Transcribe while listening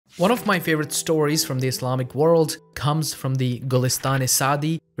One of my favorite stories from the Islamic world comes from the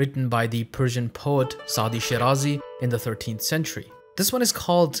Gulistan-e-Saadi, written by the Persian poet Saadi Shirazi in the 13th century. This one is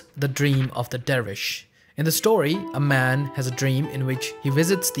called The Dream of the Dervish. In the story, a man has a dream in which he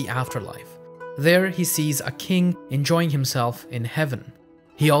visits the afterlife. There he sees a king enjoying himself in heaven.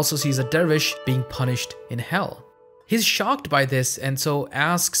 He also sees a dervish being punished in hell. He's shocked by this and so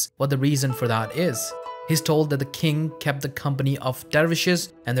asks what the reason for that is. He's told that the king kept the company of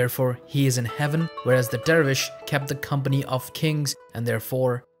dervishes and therefore he is in heaven, whereas the dervish kept the company of kings and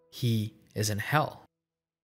therefore he is in hell.